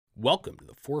Welcome to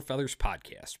the Four Feathers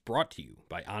Podcast, brought to you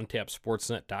by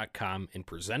OnTapSportsNet.com and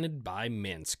presented by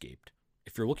Manscaped.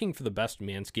 If you're looking for the best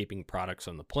manscaping products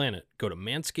on the planet, go to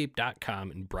Manscaped.com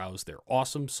and browse their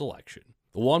awesome selection.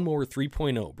 The Lawnmower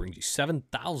 3.0 brings you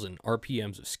 7,000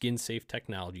 RPMs of skin-safe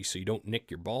technology so you don't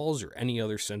nick your balls or any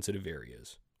other sensitive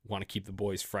areas. Want to keep the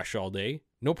boys fresh all day?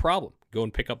 No problem. Go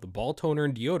and pick up the ball toner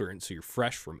and deodorant so you're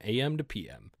fresh from AM to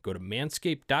PM. Go to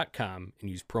Manscaped.com and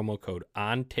use promo code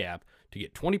ONTAP to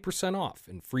get 20% off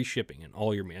and free shipping on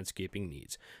all your manscaping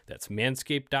needs. That's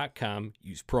Manscaped.com.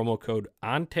 Use promo code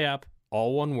ONTAP,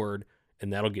 all one word,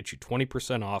 and that'll get you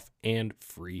 20% off and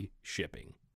free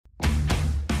shipping.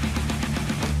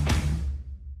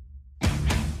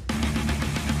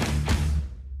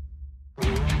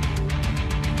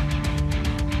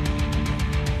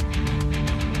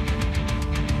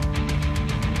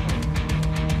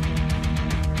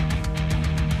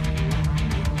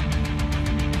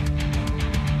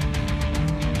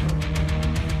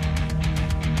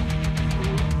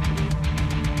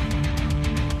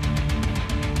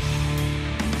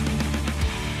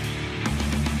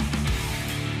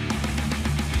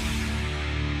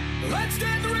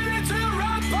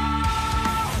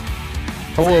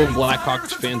 Hello,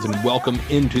 Blackhawks fans, and welcome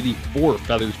into the Four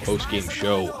Feathers postgame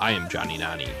show. I am Johnny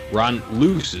Nani. Ron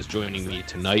Luce is joining me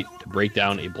tonight to break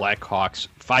down a Blackhawks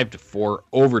 5-4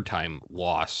 overtime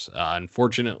loss.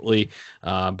 Unfortunately,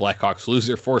 Blackhawks lose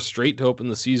their fourth straight to open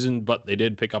the season, but they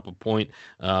did pick up a point,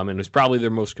 and it was probably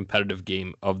their most competitive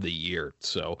game of the year.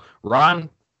 So, Ron,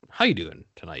 how you doing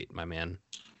tonight, my man?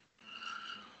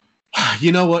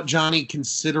 You know what, Johnny,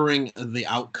 considering the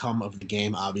outcome of the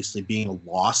game obviously being a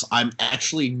loss, I'm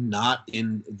actually not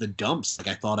in the dumps like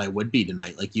I thought I would be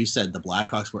tonight. Like you said, the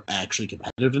Blackhawks were actually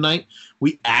competitive tonight.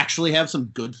 We actually have some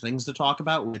good things to talk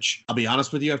about, which I'll be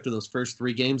honest with you, after those first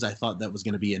three games, I thought that was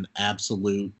going to be an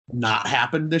absolute not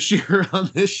happen this year on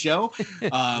this show.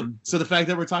 So the fact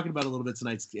that we're talking about it a little bit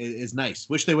tonight is nice.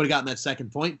 Wish they would have gotten that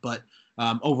second point, but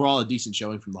overall a decent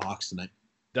showing from the Hawks tonight.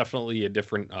 Definitely a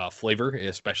different flavor,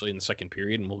 especially in the second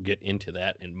period, and we'll get into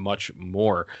that and much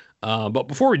more. But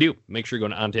before we do, make sure you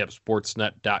go to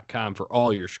OnTapSportsNet.com for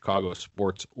all your Chicago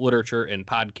sports literature and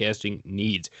podcasting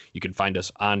needs. You can find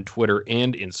us on Twitter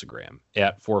and Instagram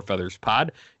at Four Feathers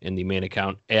Pod and the main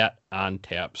account at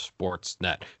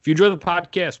OnTapSportsNet. If you enjoy the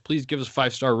podcast, please give us a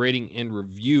 5-star rating and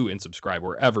review and subscribe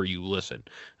wherever you listen.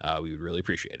 We would really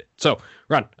appreciate it. So,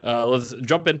 Ron, let's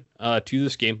jump in to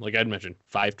this game. Like I mentioned,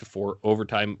 5-4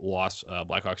 overtime loss.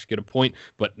 Blackhawks get a point,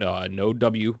 but no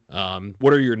W.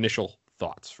 What are your initial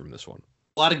thoughts from this one?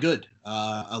 A lot of good.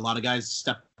 A lot of guys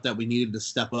stepped that we needed to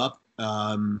step up.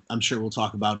 I'm sure we'll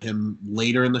talk about him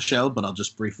later in the show, but I'll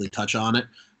just briefly touch on it.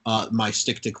 My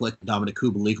stick-to-click Dominic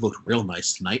Kubalik looked real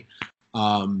nice tonight.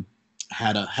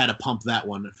 Had to pump that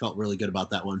one. I felt really good about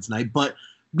that one tonight. But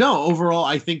no, overall,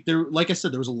 I think like I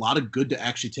said, there was a lot of good to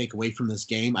actually take away from this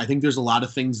game. I think there's a lot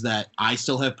of things that I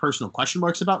still have personal question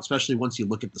marks about, especially once you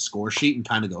look at the score sheet and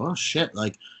kind of go, oh shit,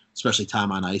 like, especially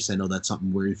time on ice. I know that's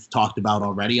something we've talked about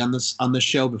already on this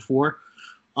show before.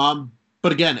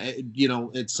 But again,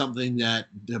 it's something that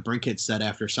the Brinkett said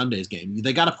after Sunday's game.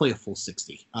 They got to play a full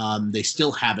 60. They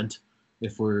still haven't.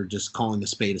 If we're just calling a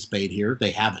spade here,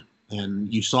 they haven't.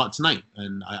 And you saw it tonight.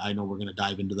 And I know we're going to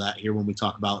dive into that here when we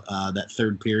talk about that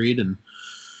third period. And,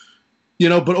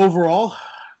 but overall,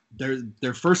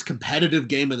 their first competitive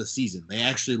game of the season, they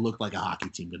actually looked like a hockey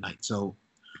team tonight. So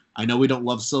I know we don't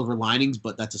love silver linings,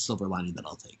 but that's a silver lining that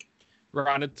I'll take.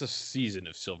 Ron, it's a season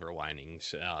of silver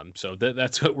linings. So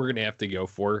that's what we're going to have to go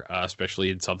for, especially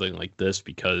in something like this,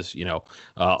 because,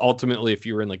 ultimately, if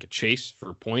you were in like a chase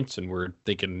for points and we're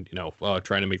thinking,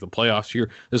 trying to make the playoffs here,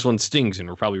 this one stings and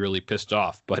we're probably really pissed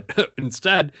off. But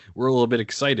instead, we're a little bit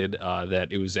excited that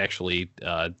it was actually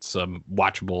some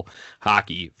watchable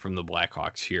hockey from the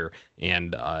Blackhawks here.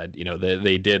 And,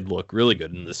 they did look really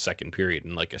good in the second period.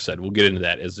 And like I said, we'll get into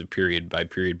that as the period by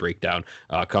period breakdown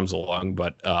comes along.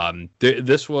 But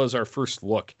this was our first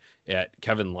look at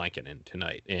Kevin Lankinen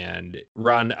tonight. And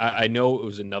Ron, I know it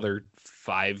was another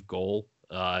 5-goal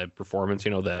performance,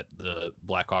 that the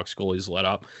Blackhawks goalies let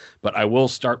up. But I will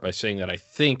start by saying that I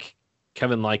think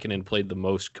Kevin Lankinen played the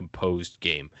most composed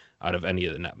game out of any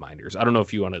of the netminders. I don't know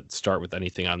if you want to start with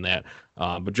anything on that,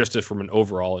 but just from an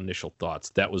overall initial thoughts,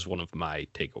 that was one of my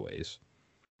takeaways.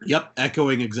 Yep,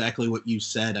 echoing exactly what you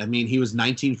said. I mean, he was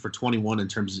 19 for 21 in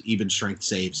terms of even strength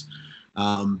saves.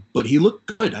 But he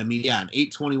looked good. I mean, yeah, an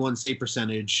 821 save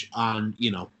percentage on,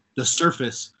 the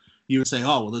surface. You would say,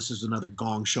 oh, well, this is another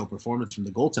gong show performance from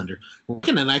the goaltender.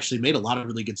 Lankinen actually made a lot of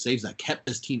really good saves that kept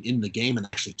his team in the game and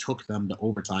actually took them to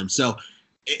overtime. So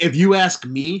if you ask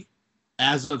me,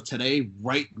 as of today,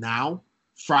 right now,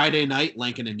 Friday night,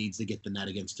 Lankinen needs to get the net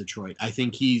against Detroit. I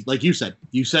think he, like you said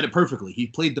it perfectly. He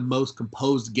played the most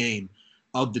composed game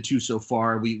of the two so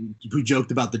far. We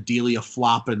joked about the Delia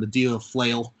flop and the Delia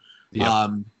flail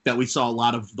that we saw a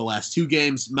lot of the last two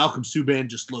games. Malcolm Subban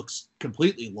just looks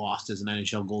completely lost as an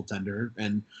NHL goaltender.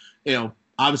 And,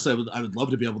 obviously I would love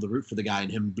to be able to root for the guy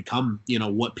and him become,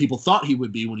 what people thought he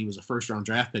would be when he was a first-round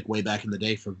draft pick way back in the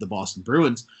day for the Boston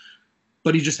Bruins.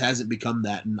 But he just hasn't become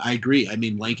that. And I agree. I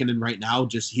mean, Lankinen right now,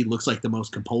 he looks like the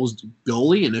most composed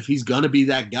goalie. And if he's going to be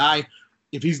that guy,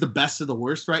 if he's the best of the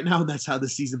worst right now, and that's how the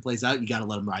season plays out, you got to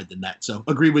let him ride the net. So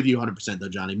agree with you 100% though,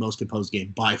 Johnny. Most composed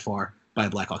game by far by a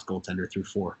Blackhawks goaltender through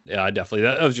 4. Yeah, definitely.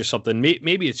 That was just something.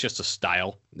 Maybe it's just a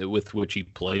style with which he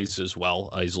plays as well.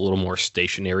 He's a little more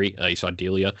stationary. You saw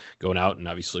Delia going out, and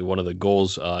obviously one of the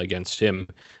goals against him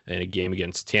in a game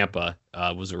against Tampa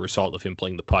was a result of him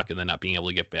playing the puck and then not being able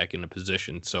to get back into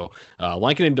position. So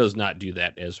Lankinen does not do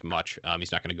that as much.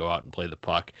 He's not going to go out and play the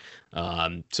puck.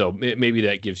 So maybe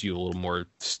that gives you a little more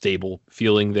stable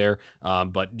feeling there.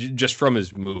 But just from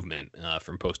his movement,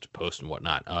 from post to post and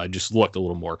whatnot, just looked a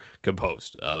little more composed.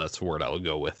 That's the word I would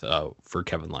go with for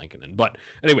Kevin Lankinen. But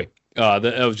anyway,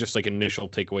 that was just like an initial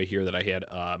takeaway here that I had.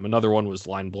 Another one was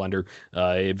Line Blender,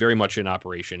 very much in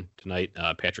operation tonight.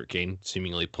 Patrick Kane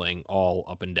seemingly playing all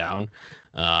up and down.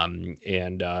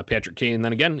 And Patrick Kane,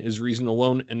 then again, is reason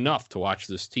alone enough to watch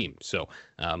this team. So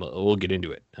we'll get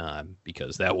into it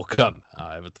because that will come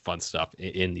with the fun stuff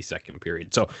in the second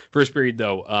period. So first period,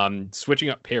 though, switching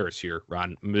up pairs here,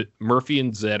 Ron. Murphy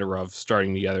and Zadorov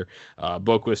starting together,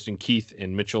 Boqvist and Keith,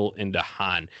 and Mitchell and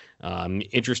DeHaan.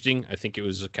 Interesting. I think it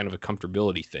was kind of a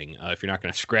comfortability thing. If you're not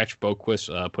going to scratch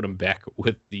Boqvist, put him back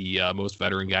with the most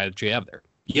veteran guy that you have there.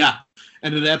 Yeah,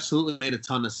 and it absolutely made a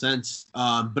ton of sense.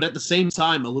 But at the same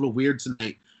time, a little weird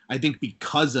tonight. I think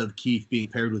because of Keith being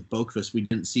paired with Boqvist, we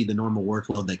didn't see the normal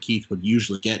workload that Keith would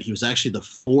usually get. He was actually the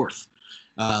 4th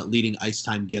leading ice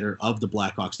time getter of the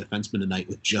Blackhawks defenseman tonight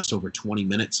with just over 20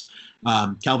 minutes.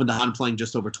 Calvin DeHaan playing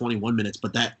just over 21 minutes,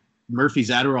 but that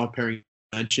Murphy-Zadorov pairing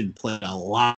mentioned played a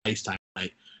lot of ice time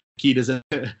tonight.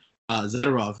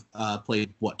 Zadorov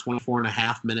played, 24 and a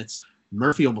half minutes.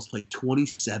 Murphy almost played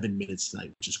 27 minutes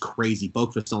tonight, which is crazy.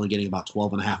 Boqvist's only getting about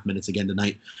 12 and a half minutes again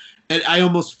tonight. And I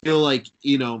almost feel like,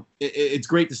 it's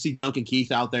great to see Duncan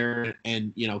Keith out there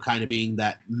and, kind of being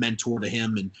that mentor to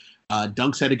him. And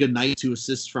Dunk's had a good night, 2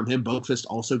 assists from him. Boqvist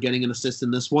also getting an assist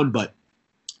in this one. But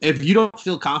if you don't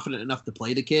feel confident enough to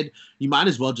play the kid, you might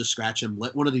as well just scratch him.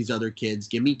 Let one of these other kids,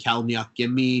 give me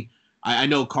Kalynuk, I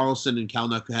know Carlson and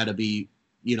Kalynuk had to be,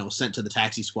 sent to the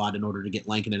taxi squad in order to get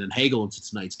Lankinen and Hagel into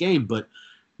tonight's game. But,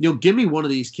 give me one of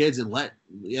these kids and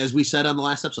as we said on the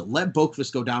last episode, let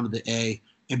Boqvist go down to the A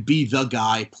and be the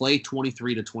guy, play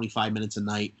 23 to 25 minutes a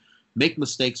night, make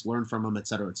mistakes, learn from them, et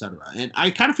cetera, et cetera. And I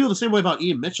kind of feel the same way about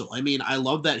Ian Mitchell. I mean, I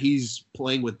love that he's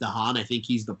playing with DeHaan. I think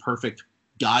he's the perfect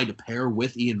guy to pair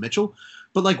with Ian Mitchell.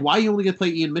 But, why you only get to play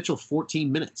Ian Mitchell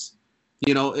 14 minutes?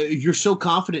 If you're so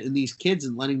confident in these kids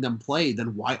and letting them play,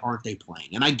 then why aren't they playing?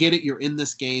 And I get it. You're in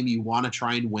this game. You want to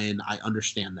try and win. I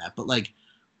understand that. But,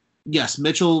 yes,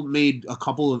 Mitchell made a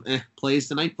couple of plays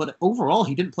tonight, but overall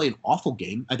he didn't play an awful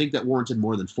game. I think that warranted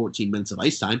more than 14 minutes of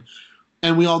ice time.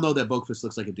 And we all know that Boqvist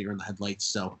looks like a deer in the headlights.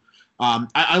 So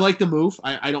I like the move.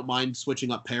 I don't mind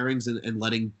switching up pairings and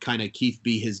letting kind of Keith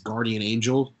be his guardian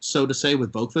angel, so to say,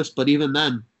 with Boqvist. But even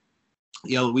then,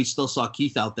 we still saw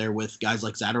Keith out there with guys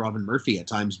like Zadorov and Murphy at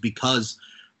times because,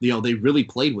 they really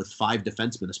played with 5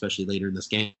 defensemen, especially later in this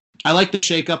game. I like the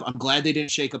shakeup. I'm glad they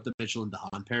didn't shake up the Mitchell and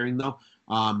DeHaan pairing, though.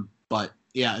 But,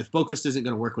 yeah, if Boqvist isn't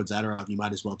going to work with Zadorov, you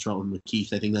might as well throw him with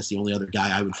Keith. I think that's the only other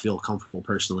guy I would feel comfortable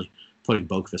personally putting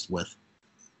Boqvist with.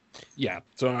 Yeah,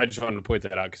 so I just wanted to point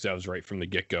that out because that was right from the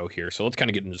get-go here. So let's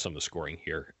kind of get into some of the scoring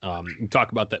here.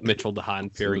 Talk about that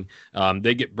Mitchell-DeHaan pairing.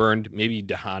 They get burned, maybe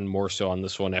DeHaan more so on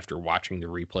this one after watching the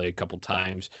replay a couple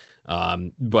times.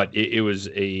 But it was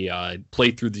a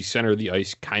play through the center of the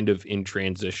ice, kind of in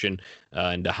transition.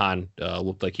 And DeHaan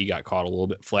looked like he got caught a little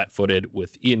bit flat-footed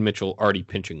with Ian Mitchell already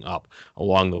pinching up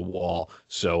along the wall.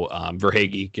 So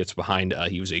Verhaeghe gets behind.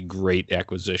 He was a great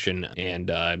acquisition, and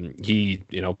he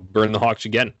burned the Hawks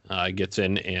again. Gets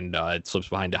in and it slips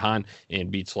behind DeHaan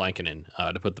and beats Lankinen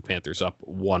to put the Panthers up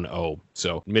 1-0.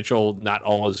 So Mitchell, not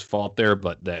all his fault there,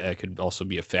 but that could also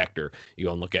be a factor. You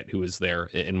go and look at who was there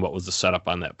and what was the setup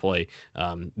on that play.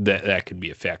 That could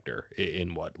be a factor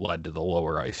in what led to the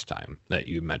lower ice time that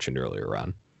you mentioned earlier,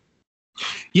 Ron.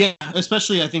 Yeah,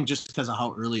 especially I think just because of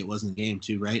how early it was in the game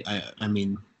too, right? I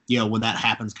mean, when that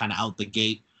happens kind of out the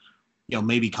gate,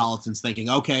 maybe Colliton's thinking,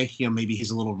 okay, maybe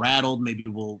he's a little rattled. Maybe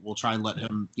we'll try and let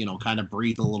him, kind of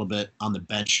breathe a little bit on the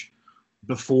bench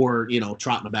before,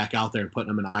 trotting him back out there and putting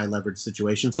him in a high leverage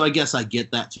situation. So I guess I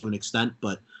get that to an extent,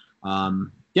 but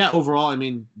yeah, overall, I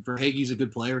mean, Verhaeghe's a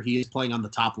good player. He is playing on the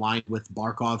top line with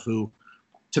Barkov, who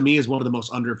to me is one of the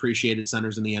most underappreciated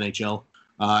centers in the NHL.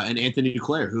 And Anthony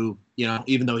Duclair, who,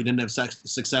 even though he didn't have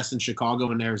success in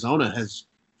Chicago and Arizona, has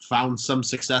found some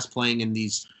success playing in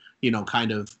these,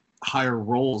 kind of higher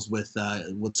roles with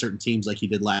certain teams like he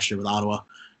did last year with Ottawa.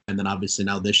 And then obviously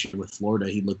now this year with Florida,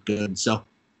 he looked good. So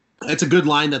it's a good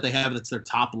line that they have. That's their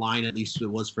top line, at least it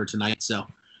was for tonight. So,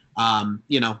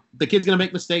 the kid's going to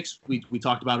make mistakes. We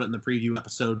talked about it in the preview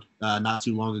episode not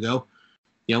too long ago.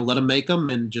 Let him make them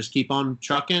and just keep on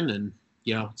trucking and,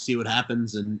 see what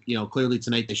happens. And, clearly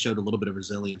tonight they showed a little bit of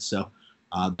resilience. So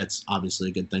that's obviously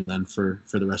a good thing then for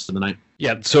the rest of the night.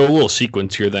 Yeah, so a little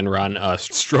sequence here then, Ron.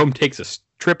 Strome takes a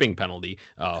tripping penalty.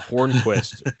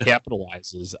 Hornquist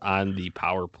capitalizes on the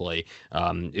power play.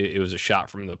 It was a shot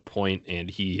from the point, and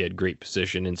he had great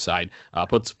position inside.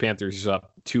 Puts the Panthers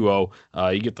up 2-0.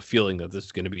 You get the feeling that this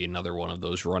is going to be another one of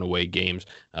those runaway games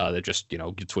that just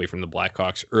gets away from the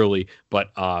Blackhawks early. But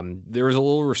there was a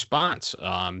little response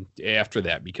after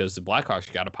that because the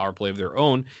Blackhawks got a power play of their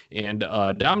own, and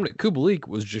Dominik Kubalik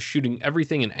was just shooting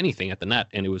everything and anything at the net,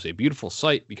 and it was a beautiful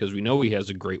sight because we know he has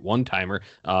a great one-timer.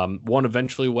 One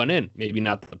eventually went in. Maybe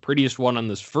not the prettiest one on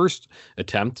this first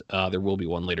attempt. There will be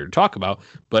one later to talk about,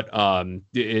 but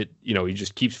he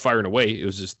just keeps firing away. It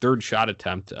was his third shot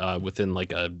attempt within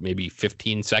like a maybe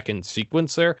 15-second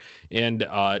sequence there, and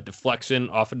deflects in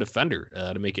off a defender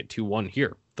to make it 2-1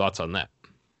 here. Thoughts on that?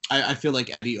 I feel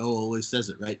like Eddie O always says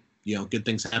it, right? Good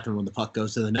things happen when the puck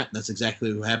goes to the net. That's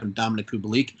exactly what happened to Dominik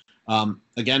Kubalik.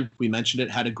 Again, we mentioned it,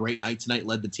 had a great night tonight,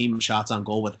 led the team in shots on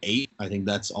goal with 8. I think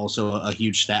that's also a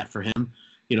huge stat for him.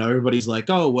 Everybody's like,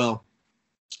 oh, well,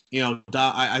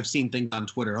 I've seen things on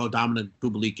Twitter. Oh, Dominik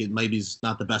Kubalik maybe he's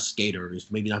not the best skater.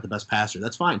 He's maybe not the best passer.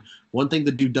 That's fine. One thing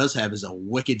the dude does have is a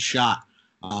wicked shot.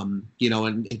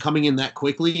 And coming in that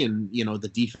quickly, and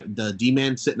the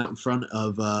D-man sitting out in front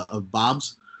of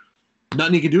Bob's,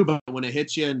 nothing you can do about it when it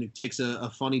hits you and it takes a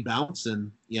funny bounce.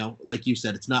 And like you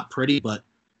said, it's not pretty, but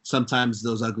sometimes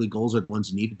those ugly goals are the ones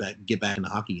you need to get back into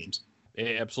hockey games.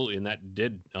 Absolutely, and that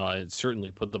did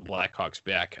certainly put the Blackhawks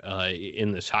back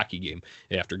in this hockey game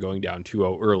after going down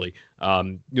 2-0 early.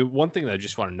 One thing that I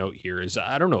just want to note here is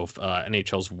I don't know if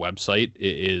NHL's website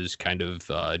is kind of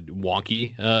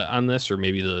wonky on this, or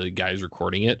maybe the guys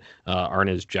recording it aren't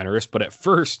as generous. But at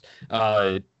first,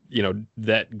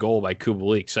 that goal by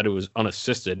Kubalik said it was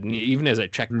unassisted. And even as I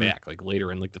checked back, like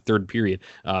later in like the third period,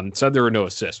 said there were no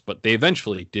assists, but they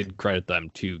eventually did credit them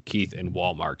to Keith and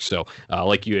Wallmark. So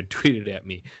like you had tweeted at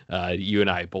me, you and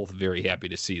I both very happy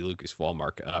to see Lucas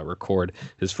Wallmark record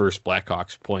his first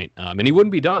Blackhawks point. And he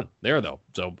wouldn't be done there though.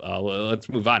 So let's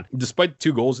move on. Despite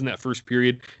 2 goals in that first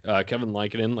period, Kevin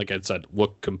Lankinen, like I said,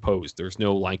 looked composed. There's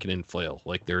no Lankinen flail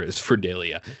like there is for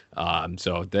Delia.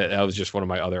 So that was just one of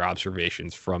my other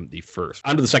observations from the first.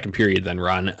 On to the second period then,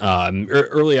 Ron.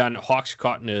 Early on, Hawks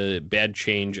caught in a bad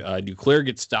change. Duclair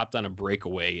gets stopped on a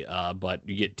breakaway, but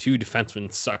you get 2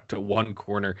 defensemen sucked to one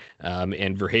corner,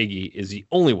 and Verhaeghe is the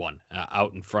only one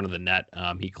out in front of the net.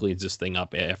 He cleans this thing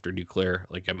up after Duclair,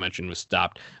 like I mentioned, was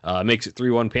stopped. Makes it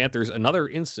 3-1 Panthers. Another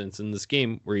instance in this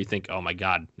game where you think, oh my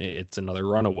God, it's another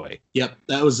runaway. Yep,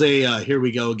 that was a here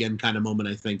we go again kind of moment,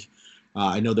 I think.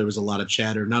 I know there was a lot of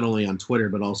chatter, not only on Twitter,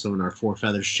 but also in our Four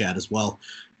Feathers chat as well,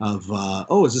 of,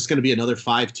 is this going to be another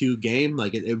 5-2 game?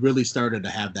 Like, it really started to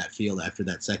have that feel after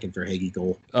that second Verhaeghe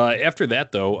goal. After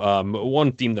that, though,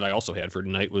 one theme that I also had for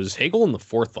tonight was Hagel in the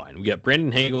fourth line. We got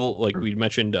Brandon Hagel, like we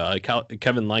mentioned,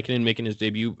 Kevin Lankinen making his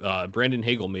debut. Brandon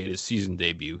Hagel made his season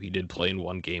debut. He did play in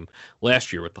one game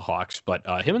last year with the Hawks, but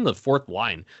him in the fourth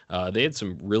line, they had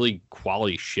some really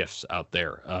quality shifts out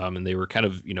there, and they were kind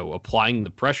of, applying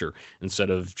the pressure instead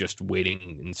of just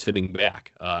waiting and sitting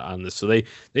back on this. So they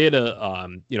had a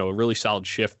really solid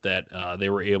shift that they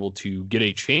were able to get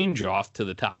a change off to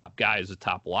the top guys, the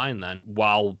top line then,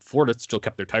 while Florida still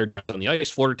kept their tires on the ice.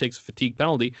 Florida takes a fatigue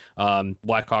penalty.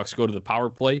 Blackhawks go to the power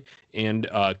play, and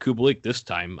Kubalik this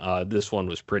time, this one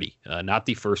was pretty. Not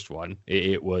the first one.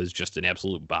 It was just an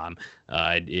absolute bomb.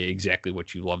 Exactly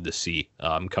what you love to see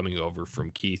coming over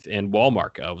from Keith. And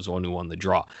Wallmark was the one who won the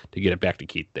draw to get it back to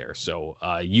Keith there. So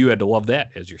you had to love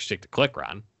that as your stick to click,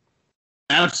 Ron.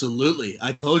 Absolutely.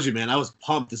 I told you, man, I was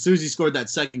pumped. As soon as he scored that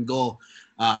second goal,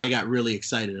 I got really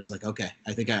excited. I was like, okay,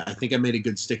 I think I made a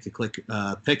good stick to click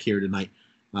pick here tonight.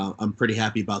 I'm pretty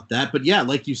happy about that. But yeah,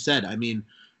 like you said, I mean,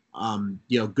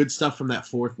 good stuff from that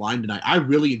fourth line tonight. I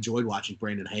really enjoyed watching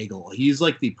Brandon Hagel. He's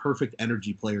like the perfect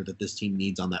energy player that this team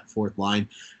needs on that fourth line.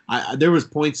 There was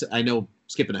points, I know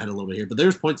skipping ahead a little bit here, but there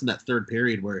was points in that third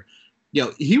period where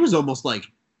he was almost like,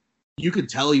 you could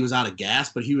tell he was out of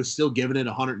gas, but he was still giving it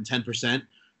 110%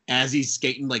 as he's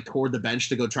skating like toward the bench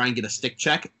to go try and get a stick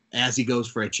check as he goes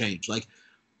for a change. Like,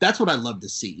 that's what I love to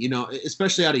see,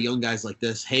 especially out of young guys like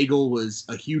this. Hagel was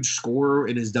a huge scorer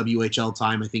in his WHL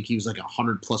time. I think he was like a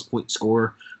 100+ point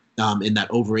scorer in that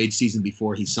overage season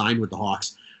before he signed with the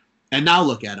Hawks. And now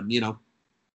look at him,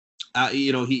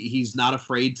 he's not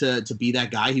afraid to be that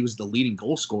guy. He was the leading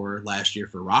goal scorer last year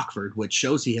for Rockford, which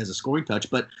shows he has a scoring touch,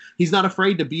 but he's not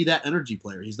afraid to be that energy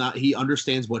player. He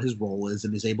understands what his role is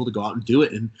and is able to go out and do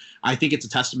it. And I think it's a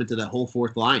testament to that whole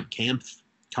fourth line. Kampf,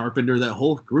 Carpenter, that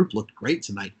whole group looked great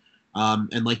tonight.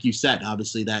 And like you said,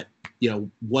 obviously that,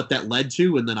 what that led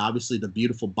to, and then obviously the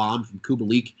beautiful bomb from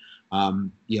Kubalik,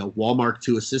 Wallmark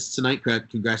 2 assists tonight.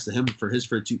 Congrats to him for his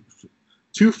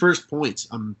two first points.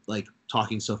 I'm like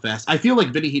talking so fast. I feel like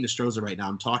Vinny Hinostroza right now.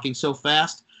 I'm talking so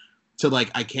fast to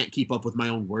like I can't keep up with my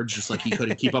own words, just like he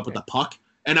couldn't keep up with the puck.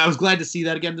 And I was glad to see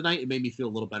that again tonight. It made me feel a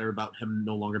little better about him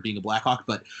no longer being a Blackhawk.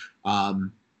 But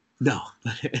no,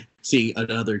 seeing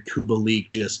another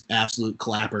Kubalik just absolute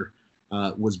clapper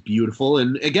was beautiful.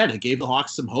 And again, it gave the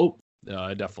Hawks some hope.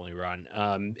 Definitely,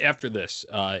 Ron. After this,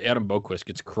 Adam Boqvist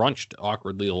gets crunched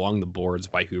awkwardly along the boards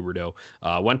by Huberdeau.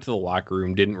 Went to the locker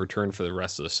room, didn't return for the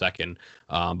rest of the second,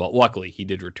 but luckily he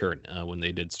did return when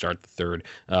they did start the third.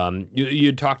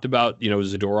 You talked about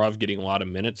Zadorov getting a lot of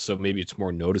minutes, so maybe it's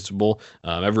more noticeable.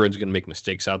 Everyone's going to make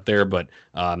mistakes out there, but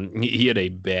he had a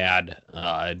bad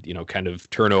kind of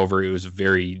turnover. It was a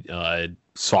very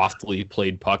softly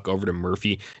played puck over to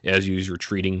Murphy as he was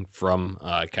retreating from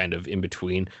kind of in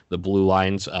between the blue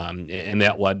lines. And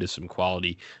that led to some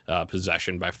quality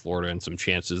possession by Florida and some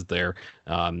chances there.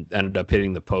 Ended up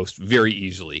hitting the post very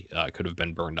easily. Could have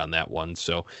been burned on that one.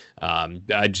 So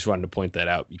I just wanted to point that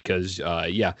out because,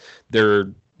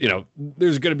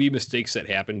 there's going to be mistakes that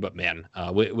happen, but man,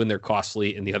 when they're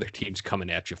costly and the other team's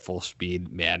coming at you full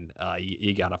speed, man,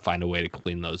 you got to find a way to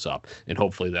clean those up. And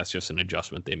hopefully that's just an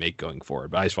adjustment they make going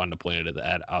forward. But I just wanted to point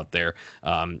that out there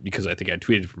because I think I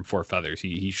tweeted from Four Feathers.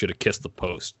 He should have kissed the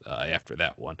post after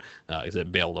that one because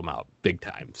it bailed him out big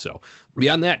time. So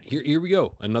beyond that, here we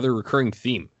go. Another recurring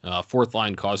theme, fourth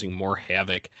line causing more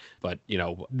havoc, but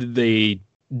they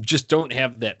just don't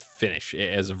have that finish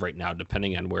as of right now,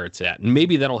 depending on where it's at. And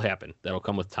maybe that'll happen. That'll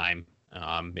come with time.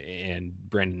 And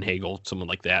Brandon Hagel, someone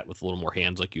like that with a little more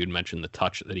hands, like you had mentioned, the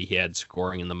touch that he had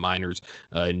scoring in the minors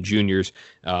and juniors.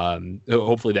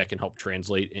 Hopefully that can help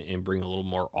translate and bring a little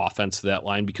more offense to that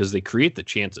line because they create the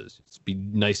chances. It'd be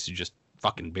nice to just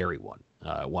fucking bury one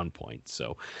at one point.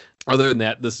 So other than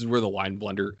that, this is where the line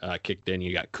blender kicked in.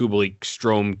 You got Kubalik,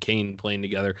 Strome, Kane playing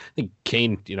together. I think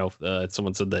Kane,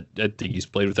 someone said that I think he's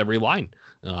played with every line.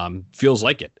 Feels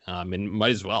like it. And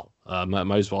might as well.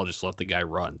 Might as well just let the guy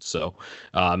run. So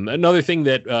another thing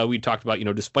that we talked about,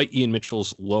 despite Ian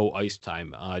Mitchell's low ice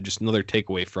time, just another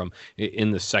takeaway from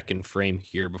in the second frame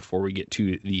here before we get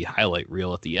to the highlight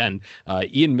reel at the end.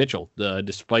 Ian Mitchell,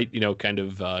 despite,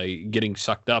 getting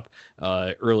sucked up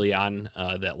early on,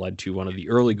 that led to one of the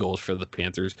early goals for the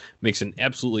Panthers, makes an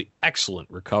absolutely excellent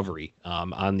recovery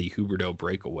on the Huberdeau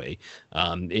breakaway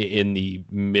in the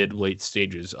mid-late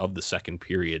stages of the second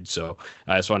period. So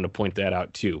I just wanted to point that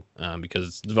out too. Because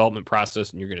it's a development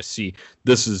process and you're going to see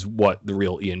this is what the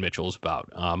real Ian Mitchell is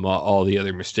about. All the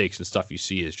other mistakes and stuff you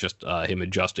see is just him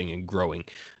adjusting and growing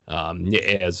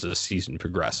as the season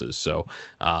progresses. So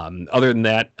other than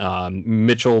that,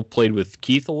 Mitchell played with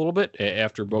Keith a little bit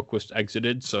after Boqvist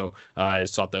exited. So I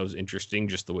just thought that was interesting,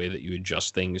 just the way that you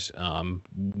adjust things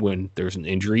when there's an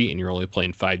injury and you're only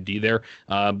playing 5D there.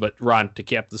 But Ron, to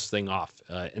cap this thing off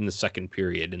in the second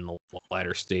period in the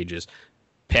latter stages,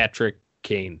 Patrick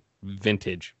Kane,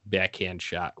 vintage backhand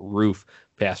shot, roof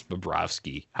past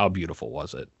Bobrovsky. How beautiful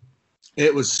was it?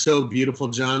 It was so beautiful,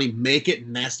 Johnny. Make it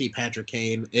nasty, Patrick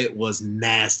Kane. It was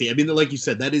nasty. I mean, like you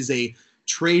said, that is a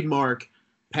trademark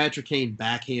Patrick Kane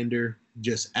backhander,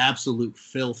 just absolute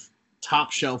filth,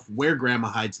 top shelf, where grandma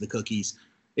hides the cookies.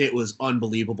 It was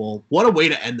unbelievable. What a way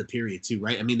to end the period, too,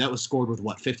 right? I mean, that was scored with,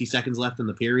 50 seconds left in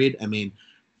the period? I mean,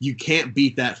 you can't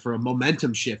beat that for a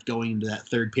momentum shift going into that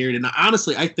third period. And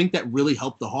honestly, I think that really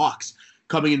helped the Hawks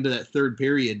coming into that third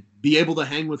period, be able to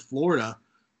hang with Florida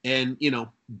and,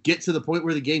 get to the point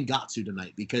where the game got to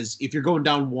tonight. Because if you're going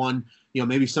down one,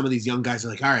 maybe some of these young guys are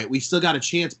like, all right, we still got a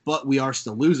chance, but we are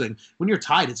still losing. When you're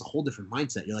tied, it's a whole different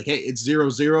mindset. You're like, hey, it's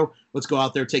 0-0. Let's go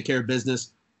out there, take care of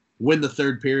business, win the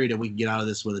third period, and we can get out of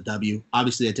this with a W.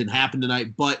 Obviously, that didn't happen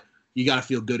tonight, but you got to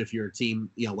feel good if you're a team,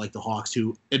 like the Hawks,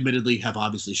 who admittedly have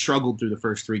obviously struggled through the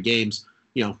first three games,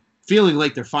 feeling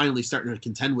like they're finally starting to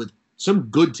contend with some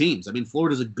good teams. I mean,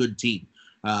 Florida's a good team,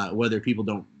 whether people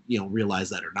don't, realize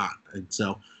that or not. And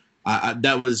so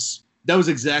that was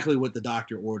exactly what the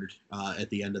doctor ordered at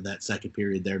the end of that second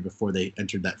period there before they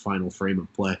entered that final frame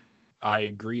of play. I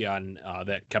agree on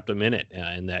that. Kept them in it,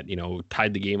 and that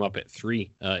tied the game up at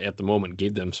 3 at the moment,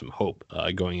 gave them some hope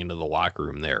going into the locker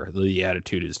room. There, the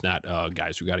attitude is not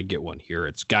guys, we got to get one here.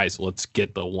 It's guys, let's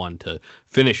get the one to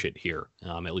finish it here.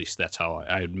 At least that's how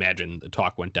I imagine the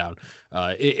talk went down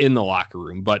in the locker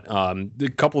room. But a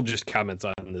couple just comments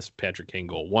on this Patrick Kane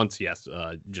goal. Once, yes,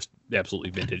 just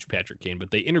absolutely vintage Patrick Kane. But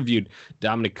they interviewed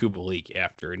Dominik Kubalik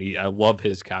after, and I love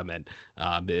his comment.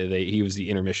 He was the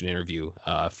intermission interview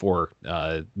for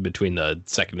between the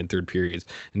second and third periods,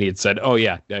 and he had said, "Oh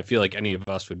yeah, I feel like any of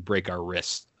us would break our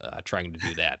wrists trying to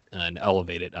do that and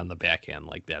elevate it on the backhand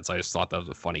like that." So I just thought that was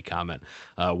a funny comment.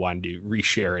 Wanted to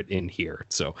reshare it in here.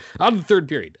 So on the third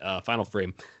period, final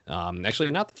frame. Actually,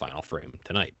 not the final frame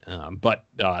tonight, but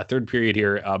third period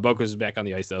here. Bokus is back on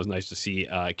the ice. That was nice to see.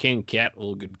 Kane and Cat, a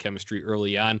little good chemistry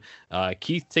early on.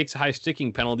 Keith takes a high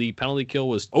sticking penalty. Penalty kill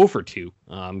was 0 for 2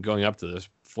 going up to this.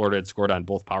 Florida had scored on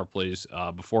both power plays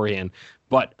beforehand,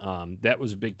 but that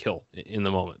was a big kill in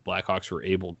the moment. Blackhawks were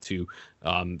able to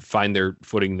find their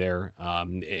footing there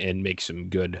and make some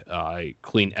good,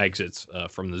 clean exits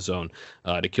from the zone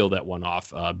to kill that one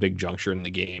off. Big juncture in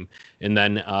the game. And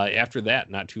then after that,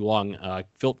 not too long,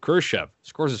 Philipp Kurashev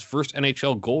scores his first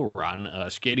NHL goal run,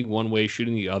 skating one way,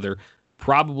 shooting the other.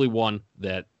 Probably one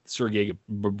that Sergei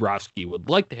Bobrovsky would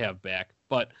like to have back,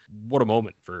 but what a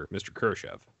moment for Mr.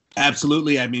 Kurashev.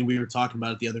 Absolutely. I mean, we were talking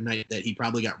about it the other night that he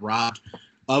probably got robbed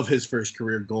of his first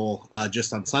career goal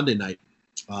just on Sunday night,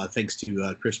 thanks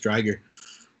to Chris Driedger.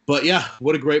 But yeah,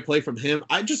 what a great play from him.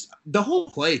 The whole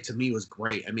play to me was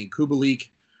great. I mean, Kubalik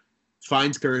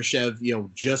finds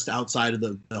Kurashev, just outside of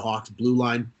the Hawks blue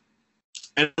line.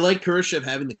 And I like Kurashev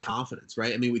having the confidence,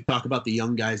 right? I mean, we talk about the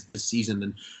young guys this season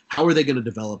and how are they going to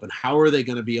develop and how are they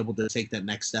going to be able to take that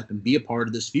next step and be a part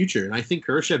of this future. And I think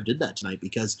Kurashev did that tonight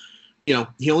because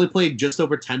he only played just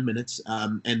over 10 minutes.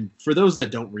 And for those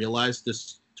that don't realize,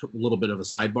 this took a little bit of a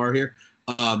sidebar here.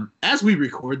 As we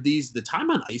record these, the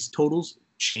time on ice totals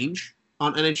change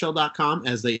on NHL.com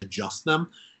as they adjust them.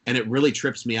 And it really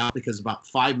trips me out because about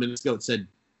 5 minutes ago, it said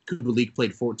Kubalik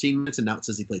played 14 minutes, and now it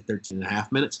says he played 13 and a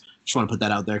half minutes. Just want to put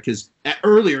that out there because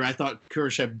earlier I thought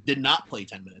Kurashev did not play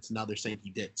 10 minutes, and now they're saying he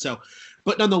did. So,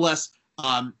 but nonetheless,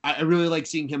 I really like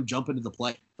seeing him jump into the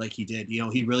play like he did.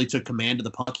 He really took command of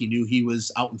the puck. He knew he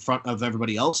was out in front of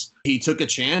everybody else. He took a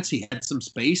chance. He had some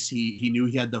space. He knew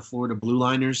he had the Florida Blue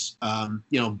Liners, kind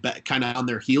of on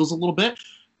their heels a little bit.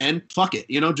 And fuck it,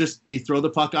 just you throw the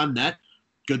puck on net.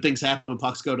 Good things happen when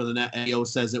pucks go to the net. AO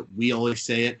says it. We always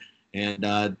say it.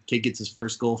 And kid gets his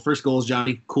first goal. First goal is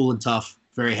Johnny. Cool and tough.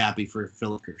 Very happy for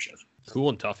Philipp Kurashev. Cool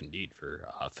and tough indeed for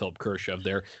Philipp Kurashev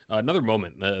there. Another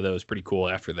moment that was pretty cool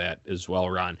after that as well,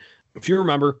 Ron. If you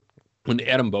remember when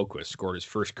Adam Boqvist scored his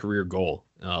first career goal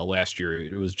last year,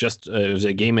 it was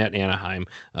a game at Anaheim,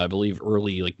 I believe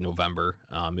early like November.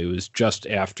 It was just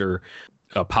after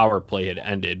a power play had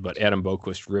ended, but Adam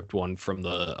Boqvist ripped one from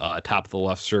the top of the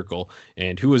left circle.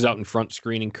 And who was out in front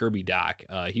screening? Kirby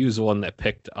Dach. He was the one that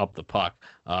picked up the puck,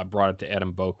 brought it to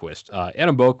Adam Boqvist.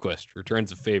 Adam Boqvist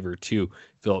returns a favor to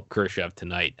Philipp Kurashev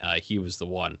tonight. He was the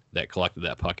one that collected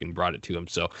that puck and brought it to him.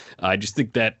 So I just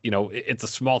think that, it's a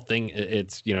small thing.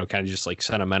 It's, kind of just like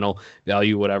sentimental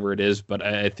value, whatever it is. But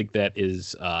I think that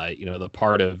is, the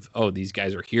part of, these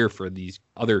guys are here for these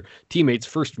other teammates'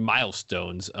 first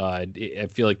milestones. I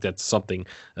feel like that's something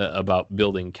about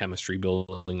building chemistry,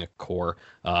 building a core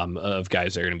of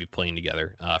guys that are going to be playing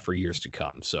together for years to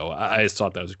come. So I just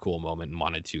thought that was a cool moment and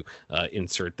wanted to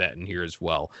insert that in here as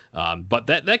well. But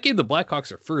that gave the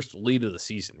Blackhawks their first lead of the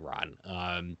season,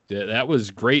 Ron. That was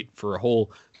great for a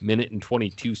whole minute and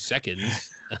 22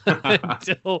 seconds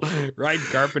until Ryan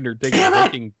Carpenter takes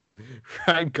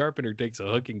a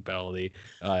hooking penalty,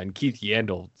 and Keith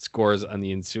Yandle scores on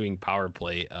the ensuing power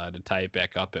play to tie it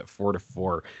back up at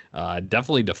 4-4.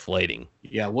 Definitely deflating.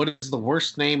 Yeah, what is the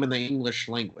worst name in the English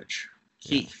language?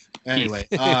 Keith. Yeah. Anyway,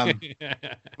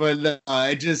 but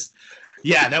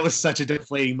yeah, that was such a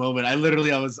deflating moment. I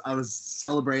was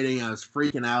celebrating. I was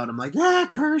freaking out. I'm like, yeah,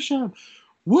 Kurashev,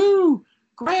 woo,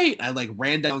 great. I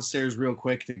ran downstairs real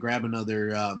quick to grab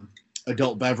another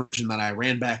adult beverage, and then I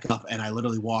ran back up, and I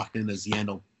literally walked in as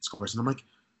Yandle scores, and I'm like,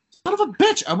 son of a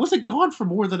bitch, I wasn't gone for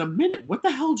more than a minute. What the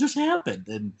hell just happened?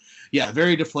 And yeah,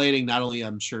 very deflating, not only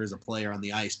I'm sure as a player on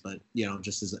the ice, but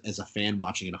just as a fan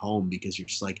watching at home, because you're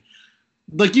just like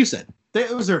you said,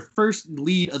 it was their first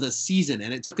lead of the season,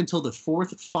 and it took until the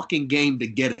fourth fucking game to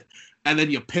get it, and then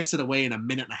you piss it away in a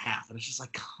minute and a half, and it's just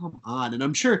like, come on. And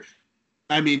I'm sure,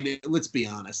 I mean, let's be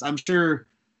honest, I'm sure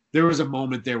there was a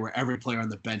moment there where every player on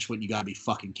the bench went, "You gotta be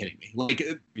fucking kidding me!" Like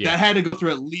Yeah. that had to go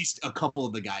through at least a couple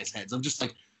of the guys' heads. I'm just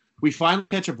like, we finally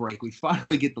catch a break, we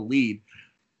finally get the lead,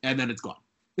 and then it's gone.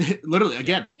 Literally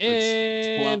again,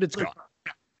 It's gone.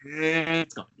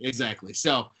 It's gone. Exactly.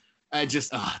 So,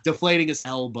 just deflating as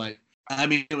hell. But I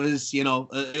mean, it was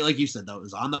like you said though, it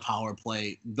was on the power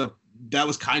play. That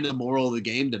was kind of the moral of the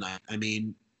game tonight. I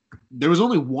mean, there was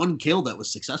only one kill that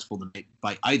was successful tonight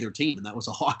by either team, and that was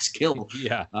a Hawks kill.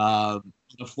 Yeah.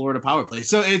 The Florida power play.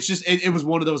 So it's just it was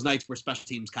one of those nights where special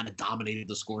teams kind of dominated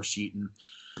the score sheet,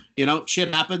 and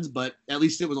shit happens. But at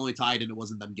least it was only tied, and it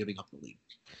wasn't them giving up the lead.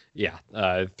 Yeah,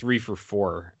 3 for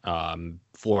 4,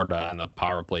 Florida on the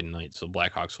power play tonight. So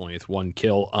Blackhawks only with one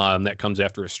kill. That comes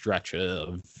after a stretch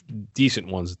of decent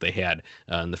ones that they had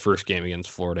in the first game against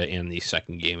Florida and the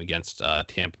second game against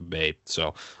Tampa Bay.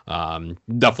 So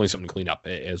definitely something to clean up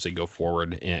as they go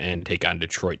forward and take on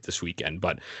Detroit this weekend.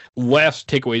 But last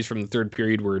takeaways from the third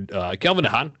period were Calvin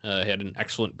DeHaan had an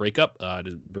excellent breakup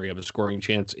to bring up a scoring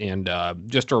chance. And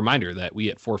just a reminder that we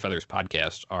at Four Feathers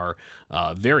Podcast are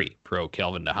very pro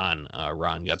Calvin DeHaan.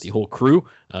 Ron got the whole crew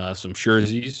some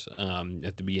jerseys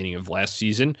at the beginning of last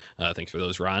season. Thanks for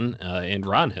those, Ron. And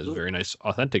Ron has a very nice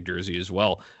authentic jersey as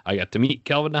well. I got to meet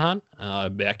Calvin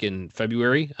DeHaan back in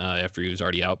February after he was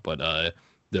already out, but the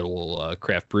little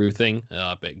craft brew thing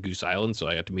up at Goose Island. So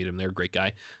I got to meet him there. Great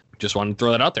guy. Just wanted to throw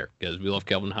that out there because we love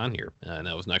Calvin DeHaan here. And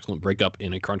that was an excellent breakup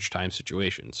in a crunch time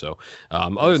situation. So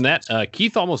other than that,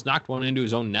 Keith almost knocked one into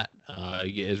his own net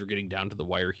as we're getting down to the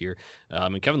wire here.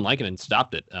 And Kevin Lankinen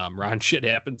stopped it. Ron, shit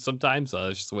happens sometimes.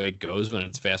 It's just the way it goes when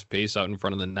it's fast paced out in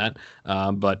front of the net.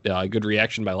 But good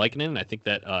reaction by Lankinen. I think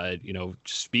that,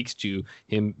 speaks to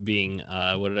him being,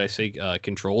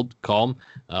 controlled, calm,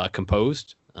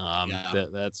 composed.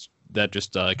 That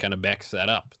just kind of backs that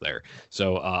up there.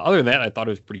 So other than that, I thought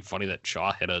it was pretty funny that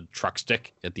Shaw had a truck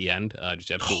stick at the end,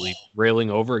 just absolutely railing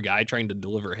over a guy trying to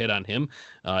deliver a hit on him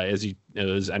as he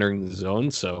was entering the zone.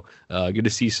 So good to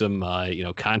see some,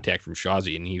 contact from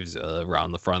Shawzy, and he was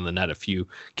around the front of the net a few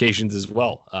occasions as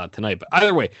well tonight. But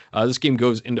either way, this game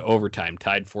goes into overtime,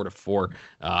 tied 4-4.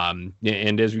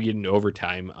 And as we get into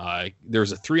overtime,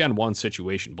 there's a 3-on-1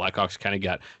 situation. Blackhawks kind of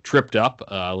got tripped up.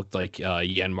 Looked like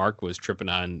Janmark was tripping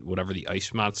on whatever the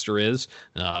ice monster is.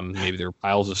 Maybe there were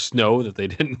piles of snow that they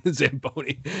didn't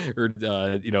Zamboni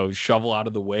or shovel out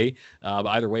of the way. But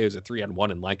either way, it was a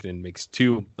 3-on-1, and Lankinen makes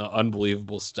two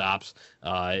unbelievable stops.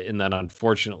 And then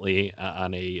unfortunately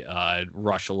on a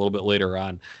rush a little bit later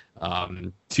on,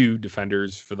 two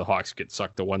defenders for the Hawks get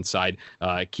sucked to one side.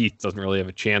 Keith doesn't really have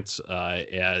a chance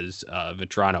as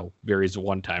Vetrano buries a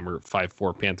one-timer.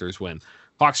 5-4 Panthers win.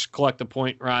 Hawks collect a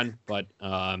point, Ron, but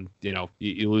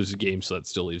you lose the game, so that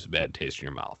still leaves a bad taste in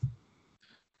your mouth.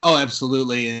 Oh,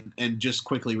 absolutely. And just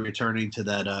quickly returning to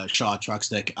that Shaw truck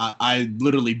stick, I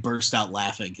literally burst out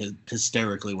laughing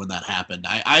hysterically when that happened.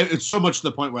 It's so much to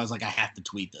the point where I was like, I have to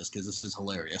tweet this because this is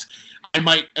hilarious.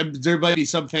 There might be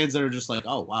some fans that are just like,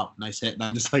 oh, wow, nice hit. And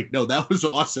I'm just like, no, that was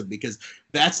awesome because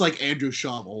that's like Andrew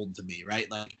Shaw of old to me, right?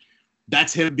 Like,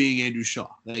 that's him being Andrew Shaw.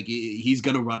 Like, he's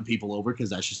going to run people over because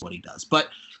that's just what he does. But,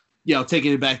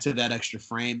 taking it back to that extra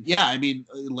frame. Yeah, I mean,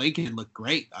 Lankinen looked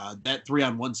great. That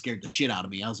 3-on-1 scared the shit out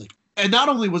of me. I was like, and not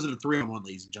only was it a 3-on-1,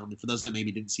 ladies and gentlemen, for those that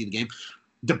maybe didn't see the game,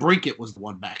 DeBrincat was the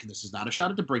one back. And this is not a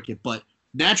shot at DeBrincat, but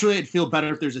naturally I'd feel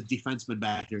better if there's a defenseman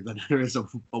back there than there is a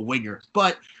winger.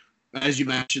 But as you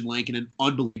mentioned, Lankinen,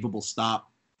 unbelievable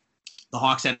stop. The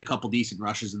Hawks had a couple decent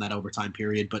rushes in that overtime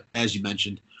period, but as you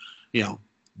mentioned,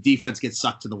 defense gets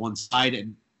sucked to the one side,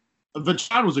 and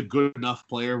Vetrano was a good enough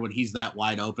player when he's that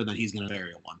wide open that he's going to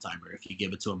bury a one-timer if you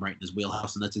give it to him right in his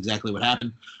wheelhouse, and that's exactly what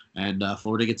happened. And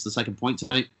Florida gets the second point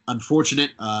tonight.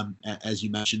 Unfortunate, as you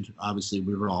mentioned, obviously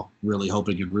we were all really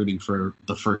hoping and rooting for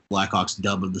the first Blackhawks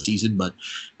dub of the season, but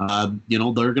they're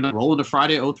going to roll into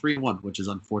Friday 0-3-1, which is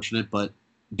unfortunate, but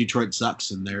Detroit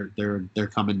sucks, and they're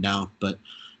coming down. But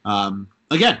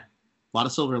again, a lot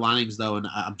of silver linings, though, and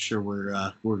I'm sure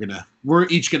we're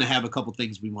each gonna have a couple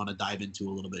things we want to dive into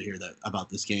a little bit here about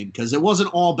this game because it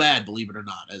wasn't all bad, believe it or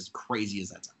not, as crazy as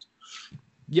that sounds.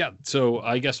 Yeah, so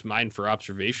I guess mine for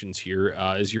observations here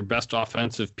is your best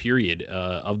offensive period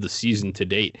of the season to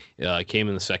date came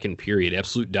in the second period.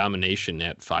 Absolute domination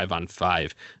at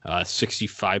 5-on-5,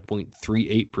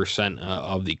 65.38%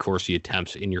 of the Corsi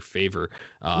attempts in your favor.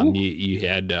 You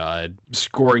had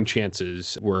scoring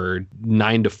chances were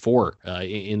 9-4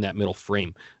 in that middle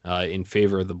frame in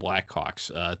favor of the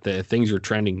Blackhawks. Things are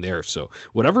trending there. So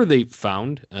whatever they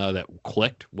found that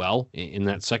clicked well in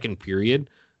that second period,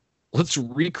 let's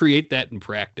recreate that in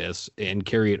practice and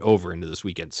carry it over into this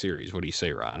weekend series. What do you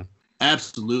say, Ron?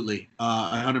 Absolutely.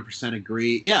 I 100%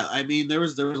 agree. Yeah, I mean, there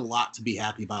was a lot to be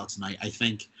happy about tonight. I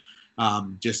think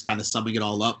just kind of summing it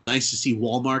all up, nice to see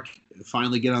Walmart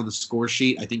finally get on the score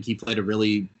sheet. I think he played a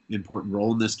really important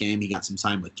role in this game. He got some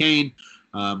time with Kane,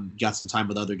 got some time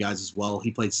with other guys as well.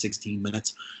 He played 16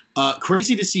 minutes.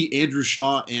 Crazy to see Andrew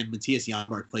Shaw and Matthias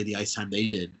Janmark play the ice time they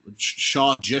did.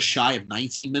 Shaw just shy of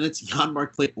 19 minutes.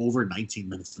 Janmark played over 19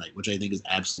 minutes tonight, which I think is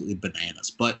absolutely bananas.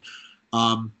 But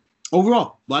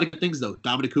overall, a lot of good things, though.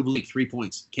 Dominik Kubalik, 3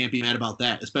 points. Can't be mad about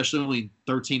that, especially only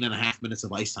 13 and a half minutes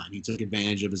of ice time. He took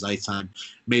advantage of his ice time,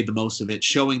 made the most of it,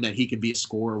 showing that he can be a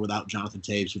scorer without Jonathan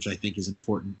Toews, which I think is an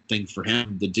important thing for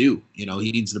him to do. You know,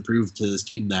 he needs to prove to this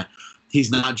team that he's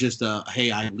not just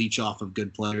hey, I leech off of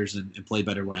good players and play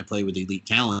better when I play with elite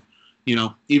talent. You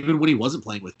know, even when he wasn't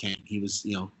playing with Kane, he was,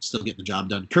 still getting the job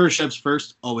done. Kurashev's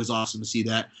first, always awesome to see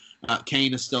that.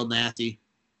 Kane is still nasty.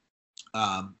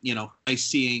 Nice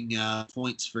seeing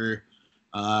points for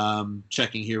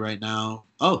checking here right now.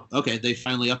 Oh, okay. They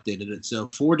finally updated it. So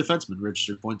 4 defensemen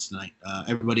registered points tonight.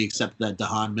 Everybody except that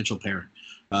Dahan Mitchell-Perrin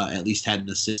at least had an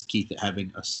assist. Keith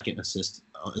having a second assist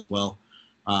as well.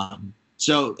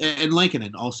 And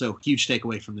Lankinen also huge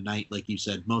takeaway from the night. Like you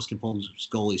said, most composed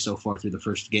goalie so far through the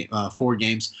first 4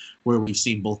 games where we've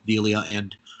seen both Delia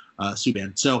and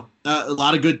Subban. So a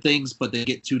lot of good things, but they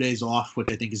get 2 days off, which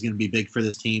I think is going to be big for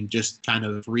this team. Just kind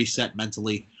of reset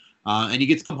mentally, and you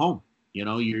get to come home. You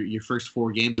know, your first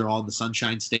 4 games are all in the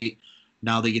Sunshine State.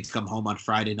 Now they get to come home on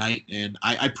Friday night, and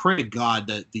I pray to God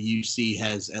that the UC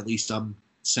has at least some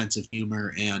sense of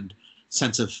humor and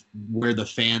sense of where the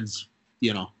fans,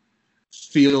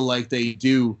 feel like they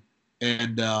do,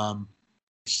 and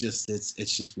it's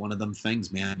just one of them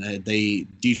things, man.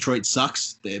 Detroit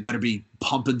sucks. They better be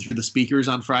pumping through the speakers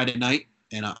on Friday night,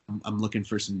 and I'm looking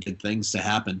for some good things to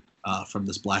happen from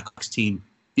this Blackhawks team.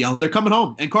 They're coming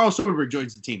home, and Carl Soderberg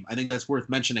joins the team. I think that's worth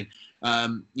mentioning.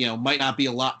 Might not be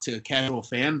a lot to a casual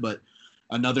fan, but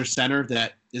another center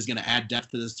that is going to add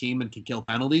depth to this team and can kill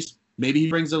penalties. Maybe he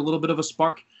brings a little bit of a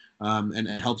spark, and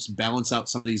it helps balance out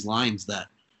some of these lines that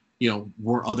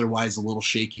were otherwise a little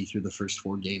shaky through the first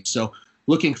 4 games. So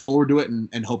looking forward to it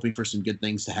and hoping for some good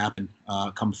things to happen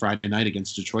come Friday night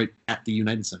against Detroit at the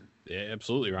United Center. Yeah,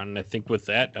 absolutely, Ron. And I think with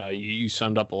that, you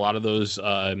summed up a lot of those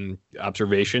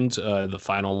observations, the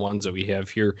final ones that we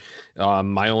have here.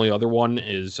 My only other one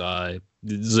is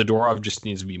Zadorov just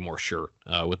needs to be more sure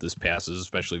with his passes,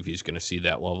 especially if he's going to see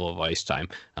that level of ice time.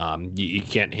 You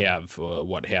can't have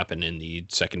what happened in the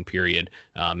second period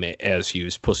as he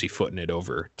was pussyfooting it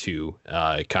over to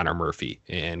Connor Murphy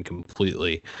and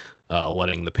completely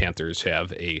letting the Panthers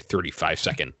have a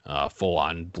 35-second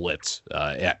full-on blitz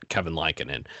at Kevin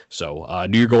Lankinen. So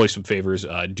do your goalie some favors.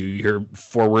 Do your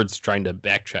forwards trying to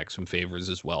back-check some favors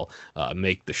as well.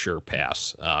 Make the sure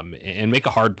pass and make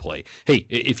a hard play. Hey,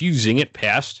 if you zing it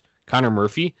past Connor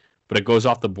Murphy, but it goes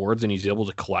off the boards and he's able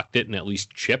to collect it and at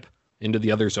least chip into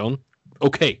the other zone,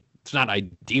 okay. It's not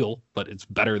ideal, but it's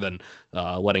better than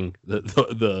letting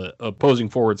the opposing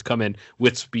forwards come in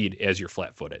with speed as you're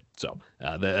flat-footed. So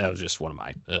that was just one of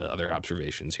my other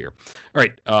observations here. All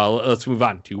right, let's move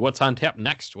on to what's on tap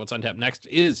next. What's on tap next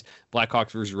is Blackhawks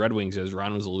versus Red Wings, as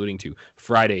Ron was alluding to,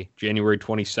 Friday, January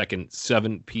 22nd,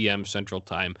 7 p.m. Central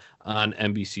Time on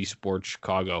NBC Sports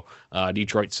Chicago.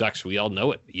 Detroit sucks. We all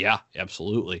know it. Yeah,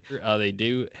 absolutely. They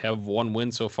do have 1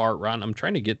 win so far. Ron, I'm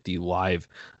trying to get the live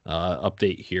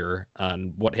update here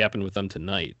on what happened with them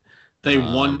tonight. They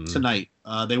won tonight.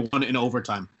 They won in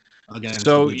overtime again.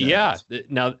 So yeah,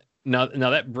 now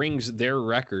that brings their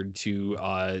record to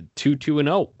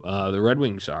 2-2-0. The Red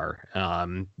Wings are.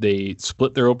 They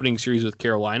split their opening series with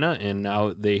Carolina, and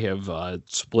now they have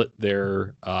split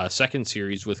their second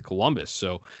series with Columbus.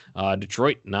 So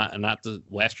Detroit, not the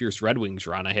last year's Red Wings,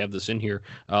 Ron. I have this in here.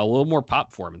 A little more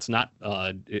pop for them. It's not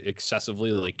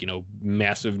excessively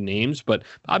massive names, but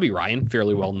Bobby Ryan,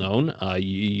 fairly well known.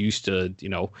 You used to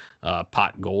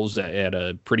pot goals at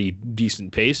a pretty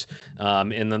decent pace,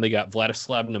 and then they got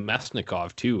Vladislav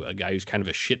Nemesnikov too, a guy who's kind of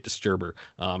a shit disturber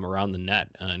around the net,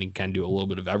 and he can kind of do a little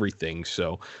bit of everything.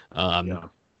 So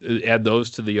add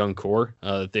those to the young core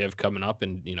that they have coming up,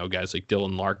 and guys like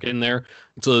Dylan Larkin there.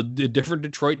 It's a different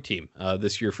Detroit team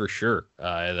this year for sure.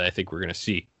 That I think we're going to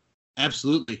see.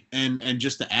 Absolutely, and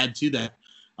just to add to that,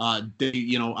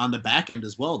 they on the back end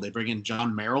as well, they bring in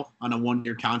John Merrill on a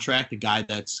 1-year contract, a guy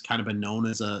that's kind of been known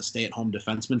as a stay-at-home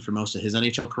defenseman for most of his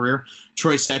NHL career.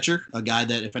 Troy Setcher, a guy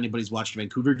that if anybody's watched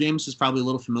Vancouver games is probably a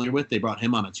little familiar with. They brought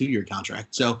him on a 2-year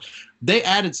contract. So they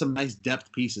added some nice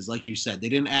depth pieces, like you said. They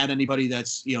didn't add anybody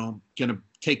that's going to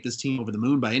take this team over the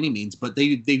moon by any means, but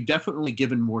they've definitely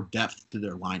given more depth to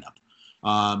their lineup.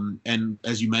 And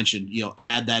as you mentioned,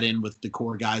 add that in with the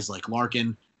core guys like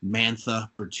Larkin, Mantha,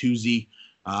 Bertuzzi,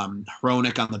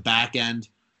 Hronik on the back end.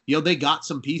 They got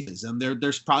some pieces, and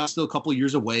there's probably still a couple of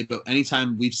years away. But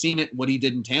anytime we've seen it, what he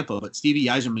did in Tampa, but Stevie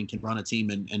Yzerman can run a team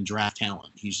and draft talent.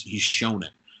 He's shown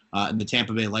it. And the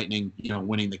Tampa Bay Lightning,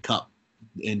 winning the Cup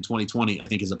in 2020, I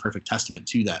think is a perfect testament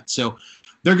to that. So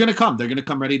they're going to come. They're going to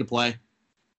come ready to play.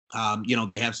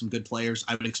 They have some good players.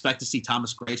 I would expect to see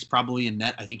Thomas Greiss probably in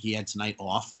net. I think he had tonight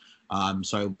off.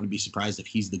 So I wouldn't be surprised if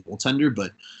he's the goaltender,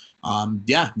 but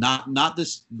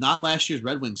not last year's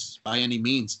Red Wings by any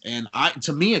means. And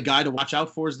to me, a guy to watch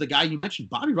out for is the guy you mentioned.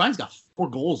 Bobby Ryan's got 4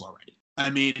 goals already. I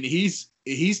mean, he's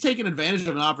taken advantage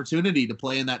of an opportunity to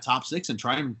play in that top 6 and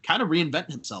try and kind of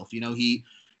reinvent himself.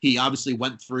 He obviously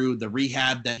went through the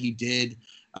rehab that he did,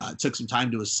 took some time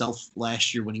to himself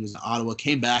last year when he was in Ottawa,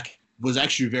 came back, was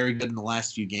actually very good in the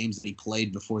last few games that he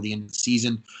played before the end of the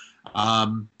season.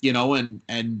 And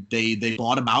they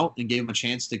bought him out and gave him a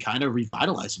chance to kind of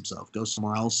revitalize himself, go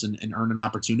somewhere else and earn an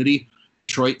opportunity.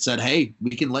 Detroit said, hey,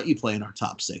 we can let you play in our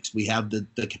top 6. We have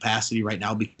the capacity right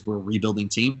now because we're a rebuilding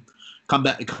team. Come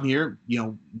here,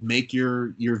 make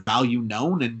your value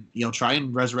known and, try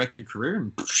and resurrect your career.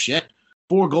 And shit,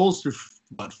 4 goals through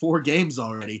 4 games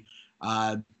already.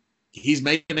 He's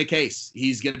making a case.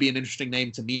 He's going to be an interesting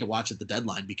name to me to watch at the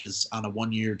deadline because on a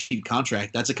 1-year cheap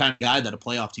contract, that's the kind of guy that a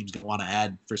playoff team's going to want to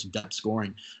add for some depth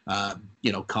scoring,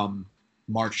 come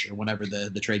March or whenever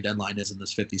the trade deadline is in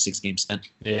this 56-game stint.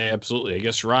 Yeah, absolutely. I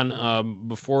guess, Ron,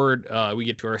 before we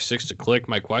get to our 6 to click,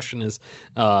 my question is,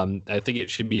 I think it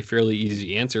should be a fairly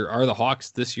easy answer. Are the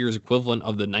Hawks this year's equivalent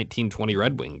of the 1920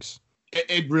 Red Wings?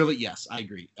 It really, yes, I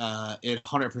agree. It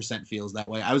 100% feels that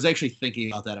way. I was actually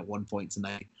thinking about that at one point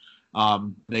tonight.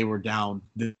 They were down,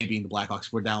 they being the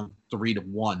Blackhawks, were down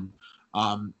 3-1.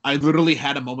 I literally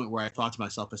had a moment where I thought to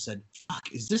myself, I said,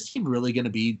 fuck, is this team really going to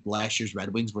be last year's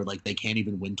Red Wings where they can't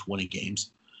even win 20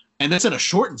 games? And that's in a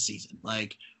shortened season.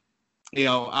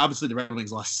 Obviously the Red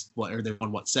Wings lost, they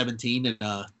won 17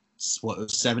 and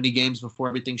 70 games before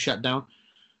everything shut down.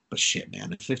 But shit,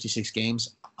 man, in 56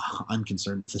 games, I'm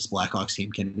concerned if this Blackhawks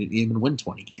team can even win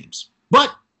 20 games.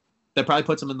 But that probably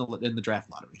puts them in the draft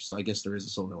lottery. So I guess there is a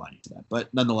silver lining to that.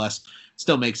 But nonetheless,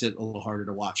 still makes it a little harder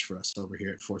to watch for us over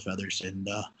here at Four Feathers. And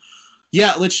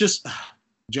let's just,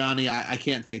 Johnny, I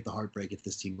can't take the heartbreak if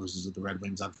this team loses to the Red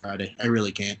Wings on Friday. I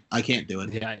really can't. I can't do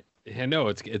it. Yeah, I know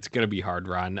it's going to be hard,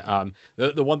 Ron.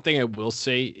 The one thing I will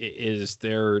say is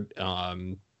there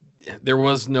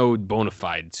was no bona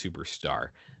fide superstar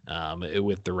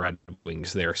with the Red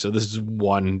Wings there. So this is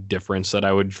one difference that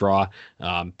I would draw.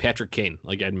 Patrick Kane,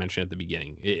 like I mentioned at the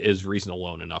beginning, is reason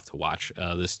alone enough to watch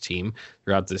this team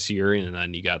throughout this year. And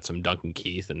then you got some Duncan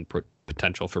Keith and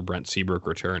potential for Brent Seabrook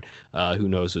return. Who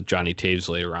knows with Johnny Taves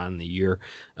later on in the year.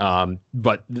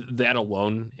 But that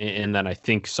alone, and then I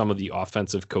think some of the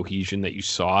offensive cohesion that you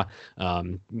saw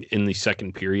in the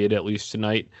second period, at least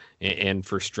tonight, and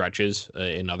for stretches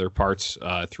in other parts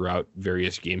throughout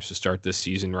various games to start this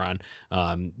season, Ron,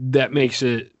 that makes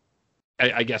it,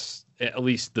 I guess, at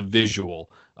least the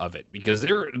visual of it, because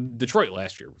Detroit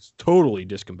last year was totally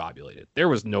discombobulated. There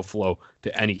was no flow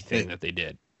to anything that they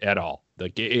did at all.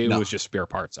 It was just spare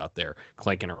parts out there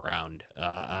clanking around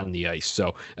on the ice.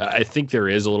 So I think there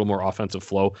is a little more offensive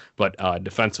flow, but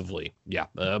defensively, the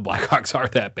Blackhawks are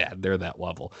that bad. They're that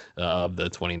level of the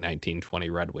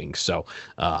 2019-20 Red Wings. So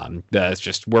that's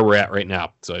just where we're at right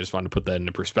now. So I just wanted to put that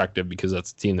into perspective because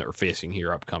that's the team that we're facing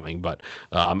here upcoming. But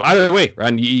either way,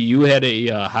 Ron, you had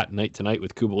a hot night tonight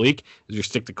with Kubalik. Is your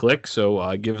stick to click?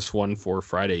 So give us one for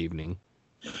Friday evening.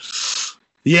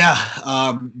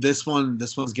 Yeah, this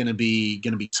one's gonna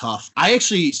be tough.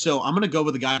 So I'm gonna go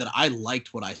with a guy that I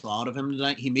liked what I thought of him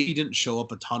tonight. He maybe didn't show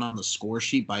up a ton on the score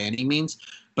sheet by any means,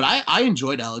 but I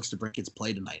enjoyed Alex DeBrincat's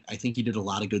play tonight. I think he did a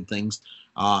lot of good things.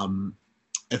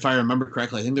 If I remember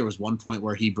correctly, I think there was one point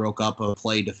where he broke up a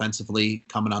play defensively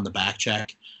coming on the back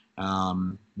check.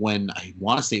 When I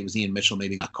want to say it was Ian Mitchell,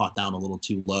 maybe got caught down a little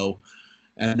too low,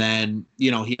 and then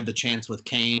he had the chance with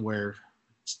Kane where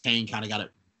Kane kind of got it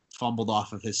fumbled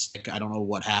off of his stick. I don't know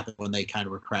what happened when they kind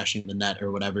of were crashing the net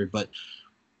or whatever, but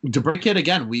DeBrincat,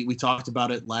 again, we talked about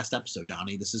it last episode,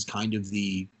 Donnie. This is kind of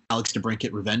the Alex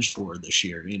DeBrincat revenge tour this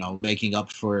year, making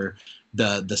up for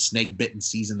the snake bitten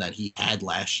season that he had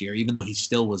last year, even though he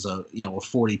still was a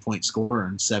 40-point scorer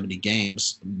in 70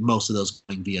 games, most of those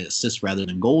going via assists rather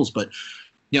than goals. But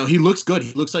he looks good.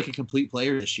 He looks like a complete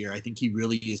player this year. I think he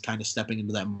really is kind of stepping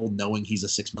into that mold, knowing he's a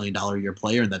 $6 million a year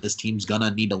player and that this team's going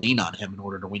to need to lean on him in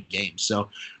order to win games. So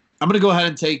I'm going to go ahead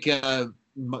and take,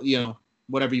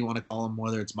 whatever you want to call him,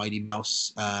 whether it's Mighty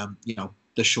Mouse,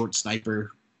 the short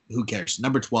sniper, who cares?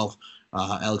 Number 12,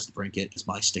 Alex DeBrincat is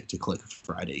my stick to click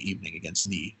Friday evening against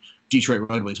the Detroit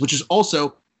Red Wings, which is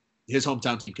also his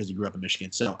hometown team because he grew up in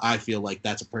Michigan. So I feel like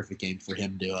that's a perfect game for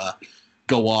him to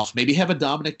go off. Maybe have a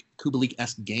Dominic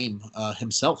Kubalik-esque game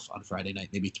himself on Friday night.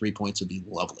 Maybe 3 points would be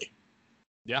lovely.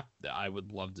 Yeah, I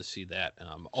would love to see that.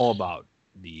 All about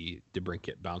the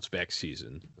DeBrincat bounce back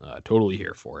season. Totally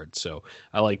here for it. So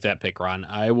I like that pick, Ron.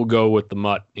 I will go with the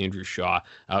Mutt, Andrew Shaw,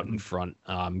 out in front.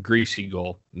 Greasy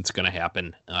goal. It's going to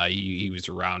happen. He was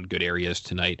around good areas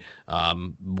tonight.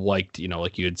 Liked,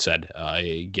 like you had said,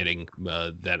 getting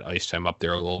that ice time up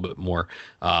there a little bit more.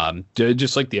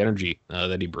 Just like the energy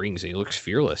that he brings. He looks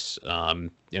fearless.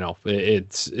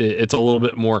 It's a little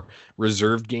bit more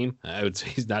reserved game. I would say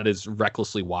he's not as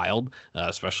recklessly wild,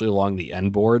 especially along the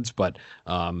end boards. But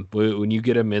when you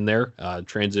get him in there,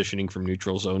 transitioning from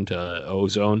neutral zone to O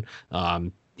zone,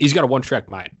 he's got a one-track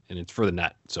mind, and it's for the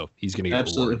net. So he's going to get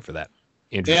rewarded for that.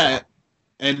 Andrew Shaw.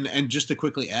 And just to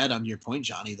quickly add on your point,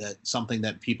 Johnny, that something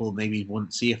that people maybe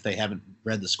wouldn't see if they haven't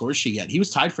read the score sheet yet, he was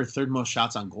tied for third most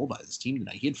shots on goal by this team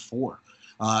tonight. He had 4.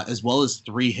 As well as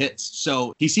 3 hits.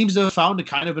 So he seems to have found a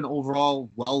kind of an overall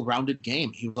well-rounded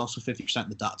game. He was also 50% in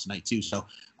the dot tonight too. So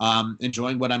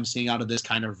enjoying what I'm seeing out of this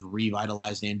kind of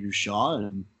revitalized Andrew Shaw.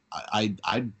 And I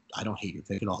don't hate your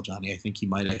pick at all, Johnny. I think he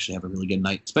might actually have a really good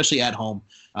night, especially at home.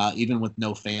 Even with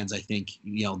no fans, I think,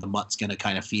 the Mutt's going to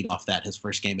kind of feed off that. His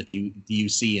first game at the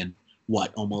UC in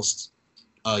almost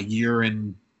a year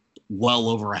and well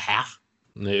over a half.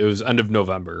 It was end of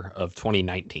November of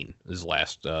 2019, his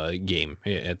last game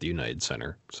at the United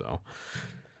Center. So,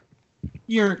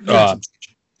 yeah,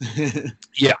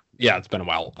 it's been a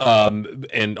while.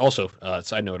 And also,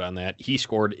 side note on that, he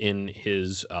scored in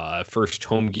his first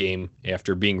home game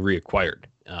after being reacquired.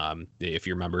 If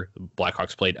you remember, the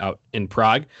Blackhawks played out in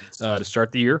Prague to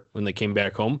start the year. When they came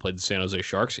back home, played the San Jose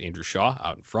Sharks. Andrew Shaw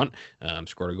out in front,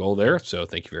 scored a goal there. So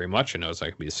thank you very much. I know it's not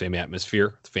going to be the same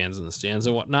atmosphere, the fans in the stands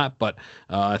and whatnot, but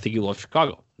I think he loves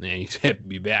Chicago. And he's happy to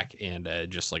be back. And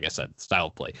just like I said, style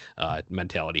of play,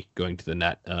 mentality, going to the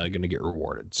net, going to get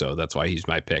rewarded. So that's why he's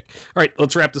my pick. All right,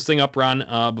 let's wrap this thing up,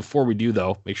 Ron. Before we do,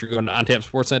 though, make sure you go to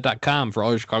ontapsportsnet.com for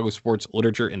all your Chicago sports,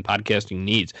 literature, and podcasting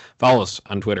needs. Follow us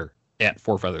on Twitter at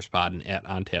Four Feathers Pod and at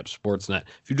OnTap Sportsnet.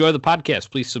 If you enjoy the podcast,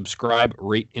 please subscribe,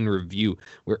 rate, and review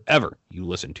wherever you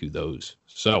listen to those.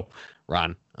 So,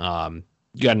 Ron,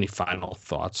 you got any final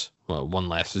thoughts? One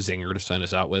last zinger to send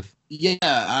us out with?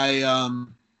 Yeah,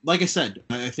 like I said,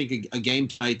 I think a game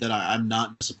tonight that I'm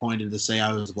not disappointed to say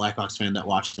I was a Blackhawks fan that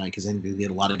watched tonight because I think they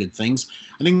did a lot of good things.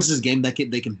 I think this is a game that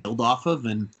they can build off of.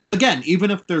 And again,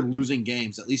 even if they're losing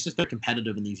games, at least if they're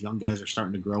competitive and these young guys are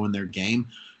starting to grow in their game,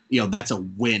 that's a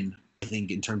win. I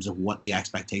think in terms of what the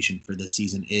expectation for the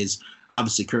season is.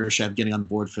 Obviously, Kurashev getting on the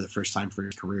board for the first time for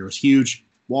his career was huge.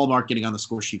 Walmart getting on the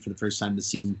score sheet for the first time this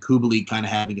season. Kubalik kind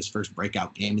of having his first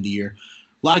breakout game of the year.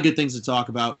 A lot of good things to talk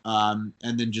about. And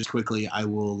then just quickly, I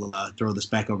will throw this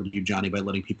back over to you, Johnny, by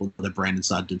letting people know that Brandon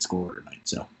Saad did score tonight.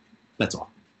 So that's all.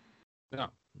 Yeah,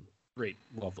 great.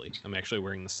 Lovely. I'm actually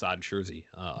wearing the Saad jersey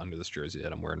under this jersey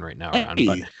that I'm wearing right now. Hey,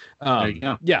 Ron. But, there you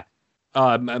go. Yeah.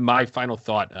 My final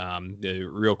thought,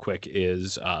 real quick,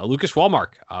 is Lucas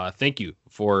Wallmark. Thank you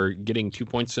for getting 2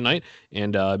 points tonight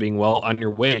and being well on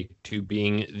your way to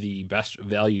being the best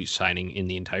value signing in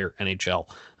the entire NHL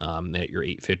at your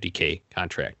 $850K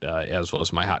contract, as well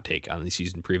as my hot take on the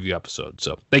season preview episode.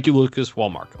 So thank you, Lucas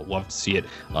Wallmark. I'd love to see it.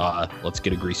 Let's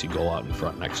get a greasy goal out in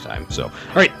front next time. So,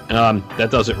 all right,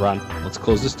 that does it, Ron. Let's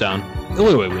close this down the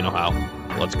only way we know how.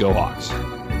 Let's go Hawks.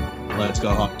 Let's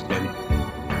go Hawks, baby.